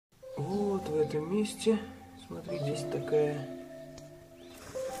в этом месте, смотри, здесь такая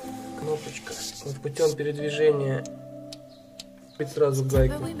кнопочка. Вот путем передвижения сразу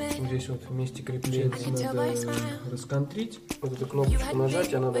гайку здесь вот в месте крепления надо расконтрить. Вот эту кнопочку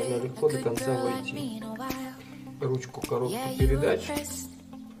нажать, она должна легко до конца войти. Ручку коробки передач.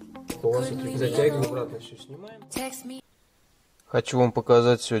 У вас затягиваем, обратно все снимаем. Хочу вам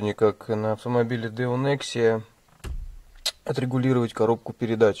показать сегодня, как на автомобиле Nexia отрегулировать коробку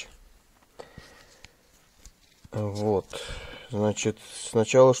передач. Вот, значит,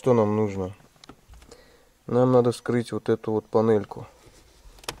 сначала что нам нужно? Нам надо вскрыть вот эту вот панельку.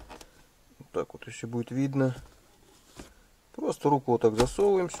 Вот так вот, если будет видно. Просто руку вот так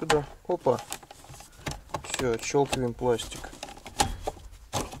засовываем сюда. Опа. Все, отщелкиваем пластик.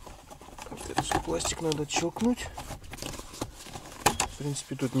 Вот этот все пластик надо отщелкнуть. В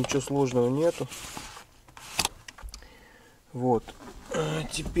принципе, тут ничего сложного нету. Вот. А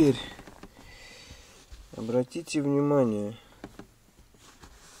теперь обратите внимание.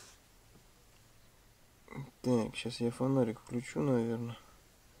 Так, сейчас я фонарик включу, наверное,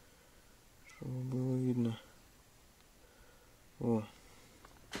 чтобы было видно. О.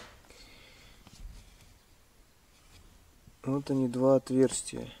 Вот они, два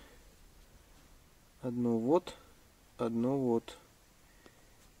отверстия. Одно вот, одно вот.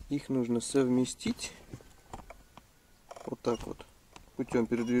 Их нужно совместить вот так вот, путем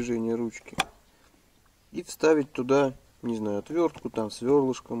передвижения ручки. И вставить туда, не знаю, отвертку, там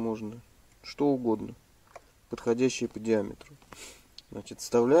сверлышко можно, что угодно, подходящее по диаметру. Значит,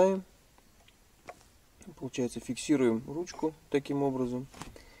 вставляем. Получается, фиксируем ручку таким образом.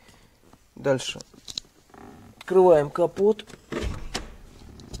 Дальше открываем капот.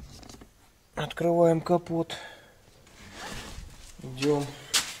 Открываем капот. Идем.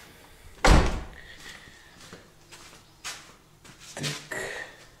 Так.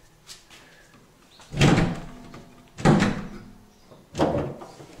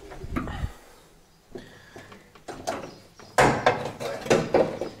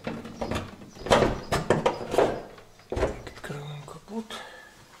 Открываем капот.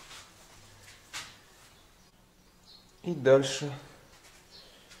 И дальше.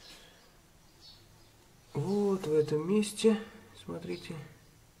 Вот в этом месте, смотрите.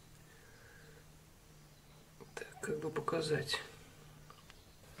 Так, как бы показать.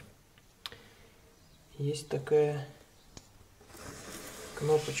 Есть такая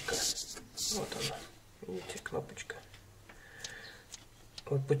кнопочка. Вот она. Видите, кнопочка.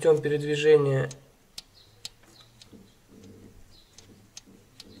 Вот путем передвижения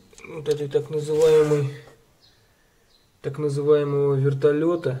вот этой так называемого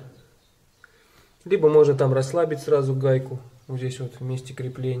вертолета. Либо можно там расслабить сразу гайку. Вот здесь вот в месте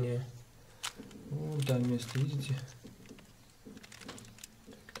крепления. Вот там место, видите?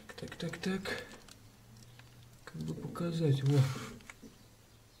 Так. Как бы показать. Вот.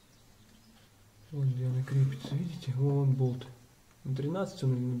 Вот где она крепится, видите? Вон болт. На 13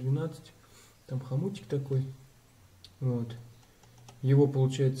 он или на 12. Там хомутик такой. Вот. Его,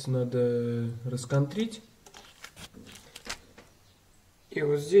 получается, надо расконтрить. И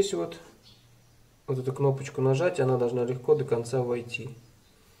вот здесь вот эту кнопочку нажать, она должна легко до конца войти.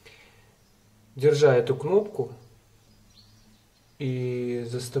 Держа эту кнопку и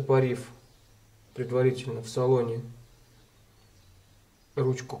застопорив предварительно в салоне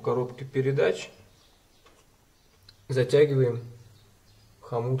ручку коробки передач, затягиваем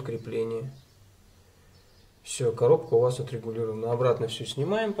хомут крепления. Все, коробка у вас отрегулирована. Обратно все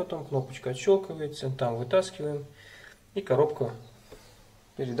снимаем, потом кнопочка отщелкивается, там вытаскиваем, и коробка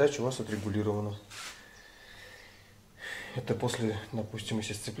передач у вас отрегулирована. Это после, допустим,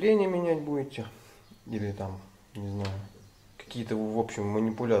 если сцепление менять будете, или там, не знаю, какие-то, в общем,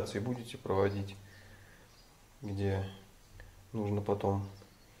 манипуляции будете проводить, где нужно потом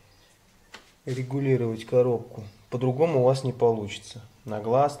регулировать коробку. По-другому у вас не получится. На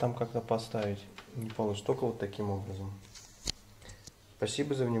глаз там как-то поставить не получится. Только вот таким образом.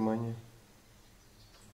 Спасибо за внимание.